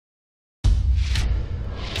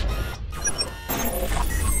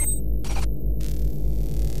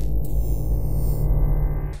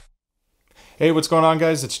Hey, what's going on,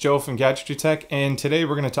 guys? It's Joe from Gadgetry Tech, and today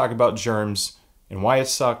we're going to talk about germs and why it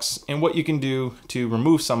sucks and what you can do to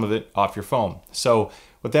remove some of it off your phone. So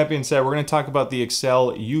with that being said, we're going to talk about the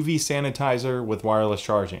Accell UV Sanitizer with wireless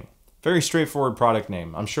charging. Very straightforward product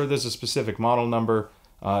name. I'm sure there's a specific model number.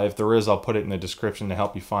 If there is, I'll put it in the description to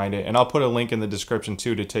help you find it. And I'll put a link in the description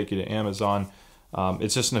too to take you to Amazon.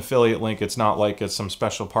 It's just an affiliate link. It's not like it's some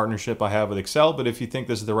special partnership I have with Accell, but if you think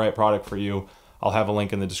this is the right product for you, I'll have a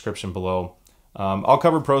link in the description below. I'll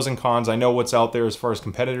cover pros and cons. I know what's out there as far as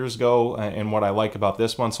competitors go and what I like about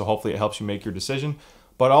this one, so hopefully it helps you make your decision.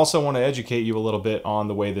 But I also want to educate you a little bit on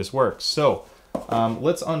the way this works. So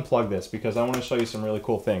let's unplug this because I want to show you some really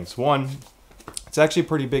cool things. One, it's actually a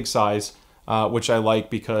pretty big size, which I like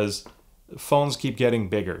because phones keep getting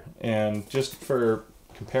bigger. And just for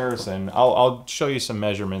comparison, I'll show you some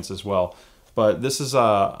measurements as well. But this is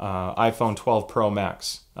a iPhone 12 Pro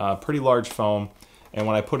Max, pretty large phone. And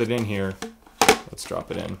when I put it in here, let's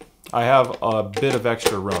drop it in, I have a bit of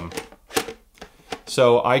extra room.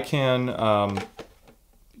 So I can,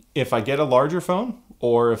 if I get a larger phone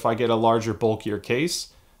or if I get a larger, bulkier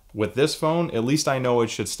case, with this phone, at least I know it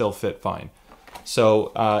should still fit fine.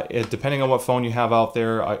 So depending on what phone you have out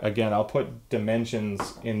there, again, I'll put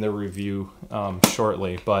dimensions in the review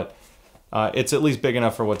shortly, but it's at least big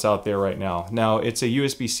enough for what's out there right now. Now, it's a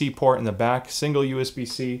USB-C port in the back, single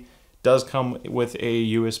USB-C. Does come with a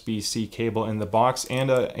USB-C cable in the box and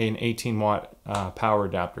an 18-watt power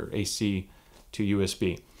adapter, AC to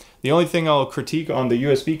USB. The only thing I'll critique on the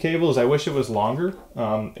USB cable is I wish it was longer.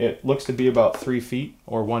 It looks to be about 3 feet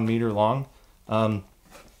or 1 meter long.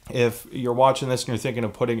 If you're watching this and you're thinking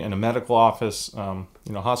of putting it in a medical office,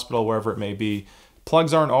 hospital, wherever it may be,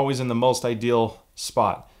 plugs aren't always in the most ideal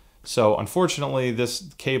spot. So unfortunately, this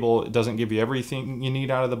cable doesn't give you everything you need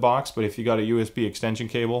out of the box, but if you got a USB extension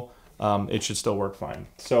cable, it should still work fine.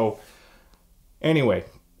 So anyway,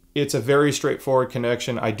 it's a very straightforward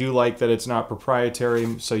connection. I do like that it's not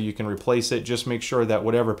proprietary, so you can replace it. Just make sure that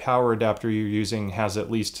whatever power adapter you're using has at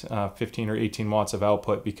least 15 or 18 watts of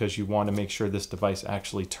output, because you want to make sure this device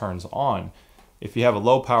actually turns on. If you have a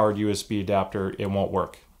low-powered USB adapter, it won't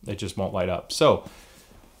work. It just won't light up. So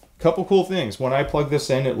couple cool things. When I plug this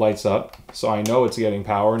in, it lights up, so I know it's getting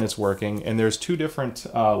power and it's working. And there's two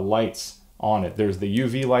different lights on it. There's the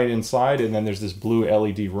UV light inside, and then there's this blue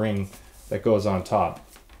LED ring that goes on top.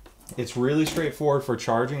 It's really straightforward for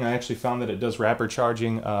charging. I actually found that it does rapid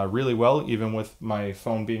charging really well, even with my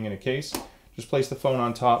phone being in a case. Just place the phone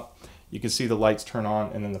on top. You can see the lights turn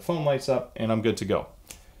on, and then the phone lights up, and I'm good to go.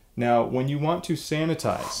 Now, when you want to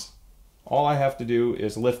sanitize, all I have to do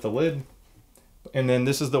is lift the lid. And then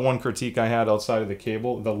this is the one critique I had outside of the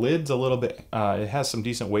cable. The lid's a little bit, it has some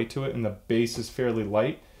decent weight to it, and the base is fairly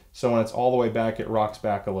light. So when it's all the way back, it rocks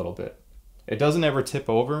back a little bit. It doesn't ever tip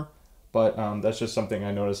over, but that's just something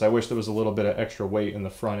I noticed. I wish there was a little bit of extra weight in the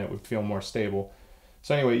front. It would feel more stable.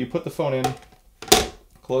 So anyway, you put the phone in,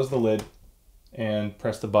 close the lid, and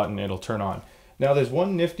press the button. It'll turn on. Now there's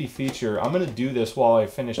one nifty feature. I'm going to do this while I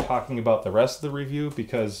finish talking about the rest of the review,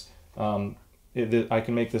 because I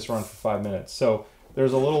can make this run for 5 minutes. So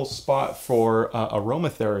there's a little spot for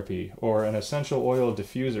aromatherapy, or an essential oil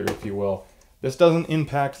diffuser, if you will. This doesn't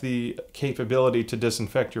impact the capability to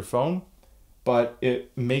disinfect your phone, but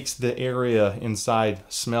it makes the area inside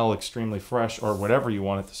smell extremely fresh, or whatever you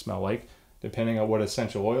want it to smell like, depending on what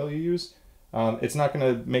essential oil you use. It's not going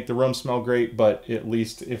to make the room smell great, but at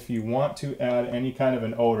least if you want to add any kind of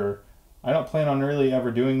an odor, I don't plan on really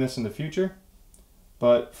ever doing this in the future,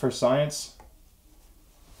 but for science,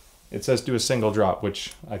 it says do a single drop,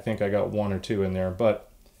 which I think I got 1 or 2 in there,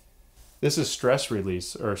 but this is stress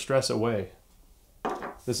release, or stress away.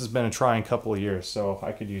 This has been a trying couple of years, so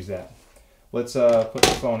I could use that. Let's put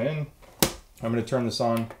the phone in. I'm going to turn this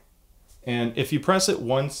on. And if you press it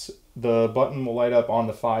once, the button will light up on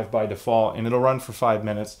the 5 by default, and it'll run for 5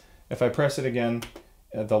 minutes. If I press it again,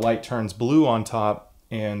 the light turns blue on top,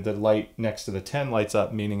 and the light next to the 10 lights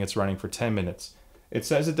up, meaning it's running for 10 minutes. It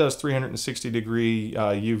says it does 360-degree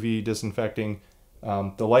UV disinfecting.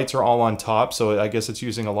 The lights are all on top, so I guess it's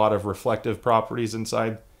using a lot of reflective properties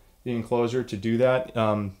inside the enclosure to do that.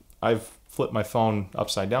 I've flipped my phone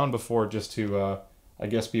upside down before just to, I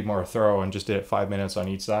guess, be more thorough, and just did it 5 minutes on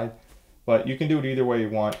each side. But you can do it either way you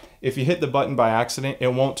want. If you hit the button by accident,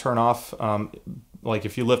 it won't turn off. Like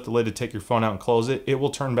if you lift the lid to take your phone out and close it, it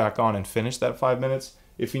will turn back on and finish that 5 minutes.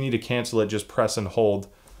 If you need to cancel it, just press and hold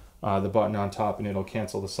the button on top, and it'll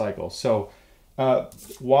cancel the cycle. So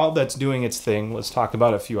while that's doing its thing, let's talk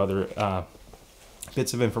about a few other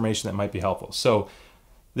bits of information that might be helpful. So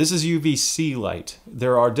this is UVC light.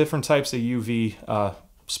 There are different types of UV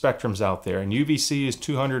spectrums out there, and UVC is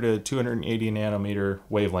 200 to 280 nanometer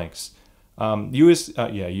wavelengths.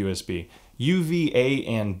 USB. UVA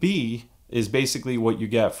and B is basically what you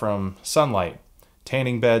get from sunlight,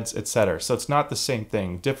 tanning beds, etc. So it's not the same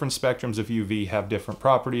thing. Different spectrums of UV have different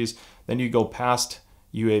properties. Then you go past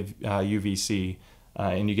UVC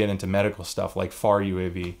and you get into medical stuff like far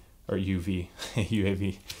UAV or UV,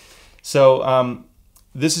 UAV. So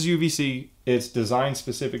this is UVC. It's designed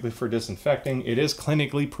specifically for disinfecting. It is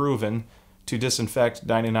clinically proven to disinfect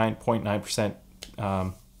 99.9%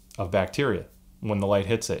 of bacteria when the light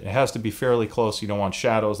hits it. It has to be fairly close. You don't want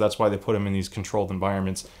shadows. That's why they put them in these controlled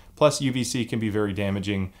environments. Plus, UVC can be very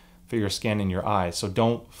damaging for your skin and your eyes. So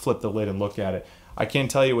don't flip the lid and look at it. I can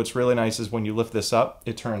tell you what's really nice is when you lift this up,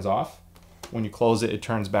 it turns off. When you close it, it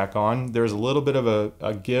turns back on. There's a little bit of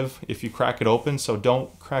a give if you crack it open. So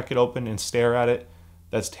don't crack it open and stare at it.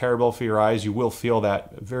 That's terrible for your eyes. You will feel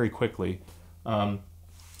that very quickly.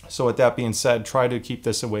 So with that being said, try to keep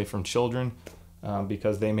this away from children.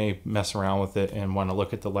 Because they may mess around with it and want to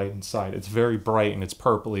look at the light inside. It's very bright and it's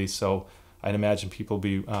purpley, so I'd imagine people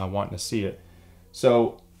be wanting to see it.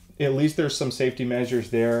 So at least there's some safety measures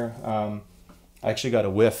there. I actually got a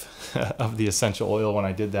whiff of the essential oil when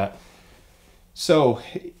I did that. So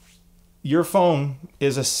your phone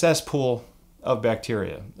is a cesspool of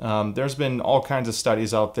bacteria. There's been all kinds of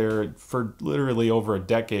studies out there for literally over a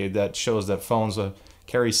decade that shows that phones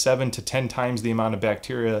carry 7 to 10 times the amount of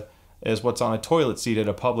bacteria as what's on a toilet seat at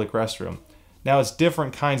a public restroom. Now it's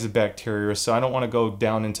different kinds of bacteria, so I don't want to go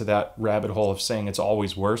down into that rabbit hole of saying it's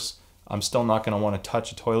always worse. I'm still not going to want to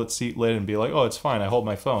touch a toilet seat lid and be like, oh, it's fine, I hold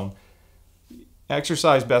my phone.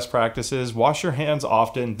 Exercise best practices, wash your hands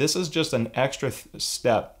often. This is just an extra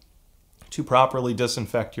step to properly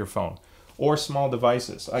disinfect your phone or small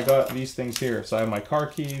devices. I got these things here. So I have my car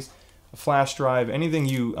keys, a flash drive, anything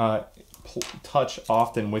you touch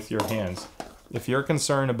often with your hands. If you're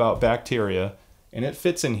concerned about bacteria and it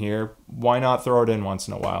fits in here, why not throw it in once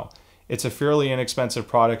in a while? It's a fairly inexpensive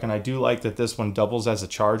product, and I do like that this one doubles as a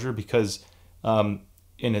charger because and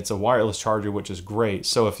it's a wireless charger, which is great.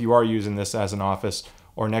 So if you are using this as an office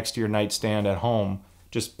or next to your nightstand at home,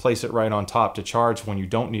 just place it right on top to charge when you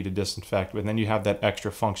don't need to disinfect, but then you have that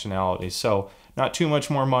extra functionality. So not too much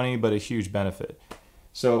more money, but a huge benefit.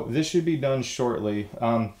 So this should be done shortly.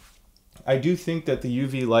 I do think that the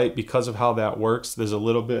UV light, because of how that works, there's a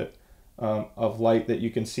little bit of light that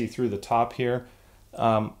you can see through the top here.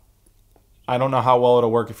 I don't know how well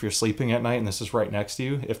it'll work if you're sleeping at night and this is right next to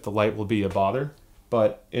you, if the light will be a bother,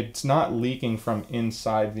 but it's not leaking from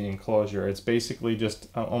inside the enclosure. It's basically just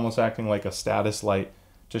almost acting like a status light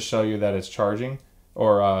to show you that it's charging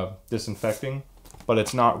or disinfecting, but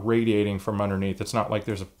it's not radiating from underneath. It's not like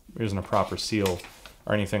there isn't a proper seal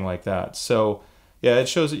or anything like that. So yeah, it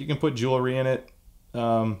shows that you can put jewelry in it.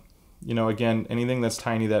 You know, again, anything that's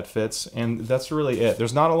tiny that fits, and that's really it.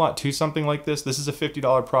 There's not a lot to something like this. This is a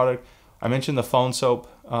 $50 product. I mentioned the phone soap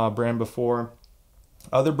brand before.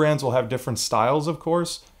 Other brands will have different styles, of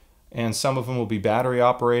course, and some of them will be battery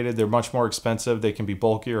operated. They're much more expensive. They can be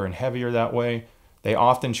bulkier and heavier that way. They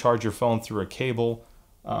often charge your phone through a cable.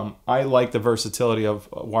 I like the versatility of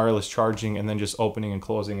wireless charging and then just opening and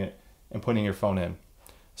closing it and putting your phone in.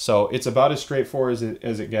 So it's about as straightforward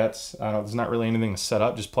as it gets. There's not really anything to set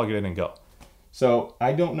up. Just plug it in and go. So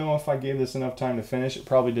I don't know if I gave this enough time to finish. It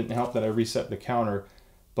probably didn't help that I reset the counter.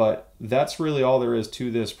 But that's really all there is to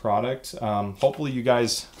this product. Hopefully you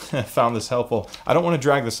guys found this helpful. I don't want to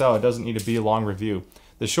drag this out. It doesn't need to be a long review.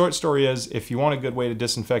 The short story is, if you want a good way to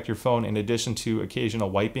disinfect your phone in addition to occasional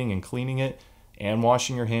wiping and cleaning it and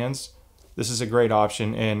washing your hands, this is a great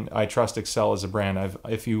option, and I trust Accell as a brand.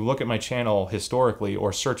 If you look at my channel historically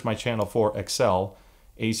or search my channel for Accell,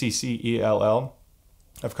 A-C-C-E-L-L,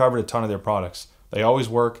 I've covered a ton of their products. They always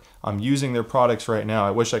work. I'm using their products right now.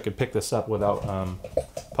 I wish I could pick this up without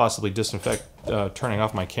possibly turning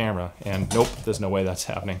off my camera, and nope, there's no way that's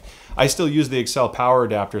happening. I still use the Accell power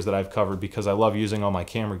adapters that I've covered because I love using all my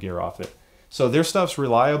camera gear off it. So their stuff's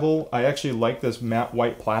reliable. I actually like this matte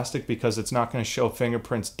white plastic because it's not going to show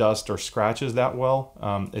fingerprints, dust, or scratches that well.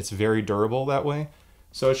 It's very durable that way.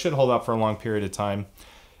 So it should hold up for a long period of time.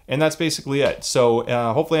 And that's basically it. So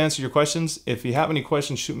hopefully I answered your questions. If you have any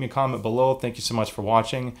questions, shoot me a comment below. Thank you so much for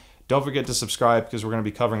watching. Don't forget to subscribe because we're going to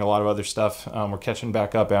be covering a lot of other stuff. We're catching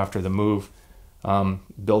back up after the move.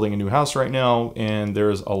 Building a new house right now, and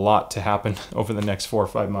there's a lot to happen over the next 4 or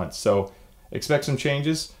 5 months. So expect some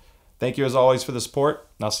changes. Thank you as always for the support,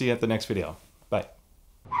 and I'll see you at the next video. Bye.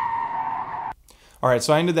 Alright,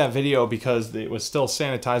 so I ended that video because it was still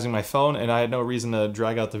sanitizing my phone and I had no reason to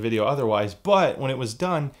drag out the video otherwise, but when it was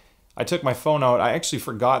done, I took my phone out. I actually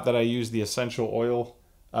forgot that I used the essential oil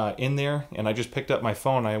in there, and I just picked up my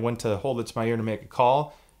phone. I went to hold it to my ear to make a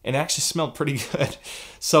call, and it actually smelled pretty good.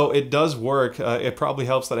 So it does work. It probably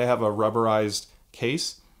helps that I have a rubberized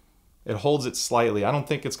case. It holds it slightly. I don't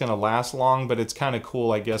think it's going to last long, but it's kind of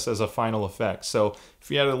cool, I guess, as a final effect. So if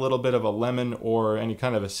you add a little bit of a lemon or any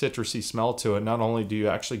kind of a citrusy smell to it, not only do you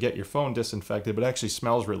actually get your phone disinfected, but it actually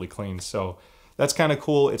smells really clean. So that's kind of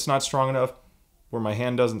cool. It's not strong enough where my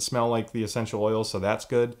hand doesn't smell like the essential oil, so that's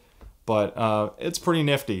good. But it's pretty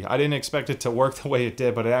nifty. I didn't expect it to work the way it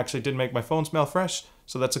did, but it actually did make my phone smell fresh.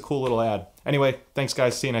 So that's a cool little ad. Anyway, thanks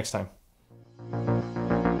guys. See you next time.